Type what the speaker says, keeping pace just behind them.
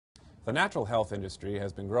The natural health industry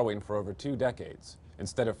has been growing for over 2 decades.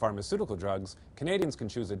 Instead of pharmaceutical drugs, Canadians can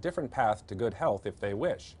choose a different path to good health if they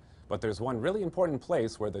wish. But there's one really important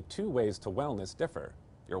place where the two ways to wellness differ: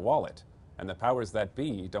 your wallet. And the powers that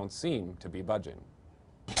be don't seem to be budging.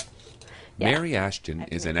 Mary Ashton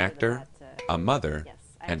is an actor, a mother,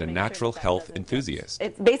 and a natural health enthusiast.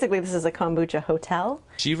 This is a kombucha hotel.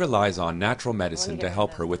 She relies on natural medicine to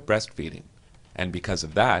help her with breastfeeding. And because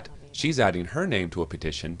of that, she's adding her name to a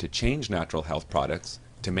petition to change natural health products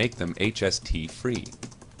to make them HST-free.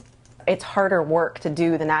 It's harder work to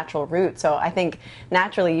do the natural route, so I think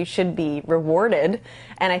naturally you should be rewarded,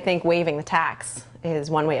 and I think waiving the tax is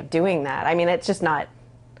one way of doing that. I mean, it's just not,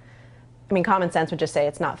 common sense would just say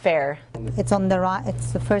it's not fair. It's on the right,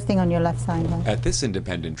 it's the first thing on your left side. Huh? At this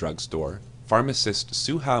independent drugstore, pharmacist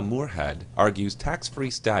Suha Murhad argues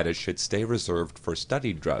tax-free status should stay reserved for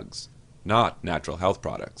studied drugs, not natural health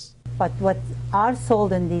products. But what are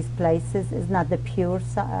sold in these places is not the pure,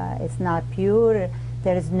 it's not pure.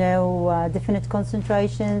 There is no definite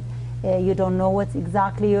concentration. You don't know what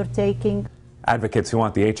exactly you're taking. Advocates who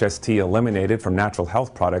want the HST eliminated from natural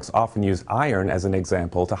health products often use iron as an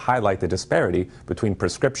example to highlight the disparity between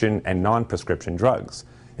prescription and non-prescription drugs.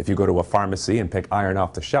 If you go to a pharmacy and pick iron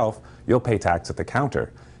off the shelf, you'll pay tax at the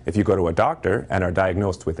counter. If you go to a doctor and are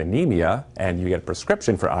diagnosed with anemia and you get a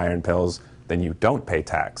prescription for iron pills, then you don't pay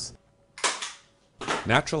tax.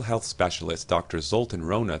 Natural health specialist Dr. Zoltan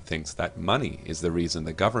Rona thinks that money is the reason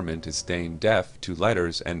the government is staying deaf to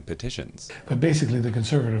letters and petitions. But basically the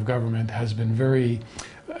Conservative government has been very,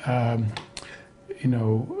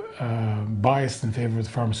 biased in favor of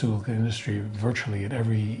the pharmaceutical industry virtually at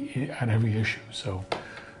every issue. So,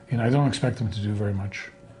 I don't expect them to do very much.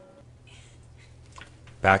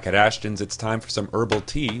 Back at Ashton's, it's time for some herbal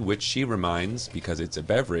tea, which she reminds, because it's a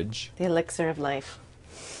beverage, The elixir of life.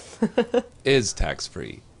 is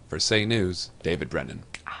tax-free. For Say News, David Brennan.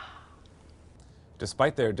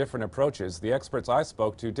 Despite their different approaches, the experts I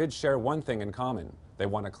spoke to did share one thing in common. They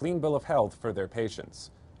want a clean bill of health for their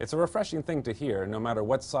patients. It's a refreshing thing to hear, no matter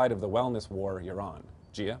what side of the wellness war you're on.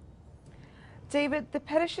 Gia? David, the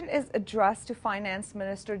petition is addressed to Finance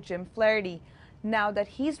Minister Jim Flaherty. Now that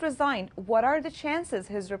he's resigned, what are the chances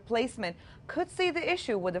his replacement could see the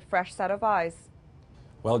issue with a fresh set of eyes?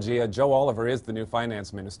 Well, Gia, Joe Oliver is the new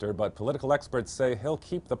finance minister, but political experts say he'll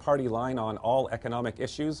keep the party line on all economic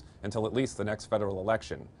issues until at least the next federal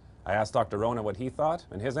election. I asked Dr. Rona what he thought,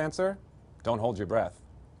 and his answer? Don't hold your breath.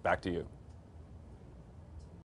 Back to you.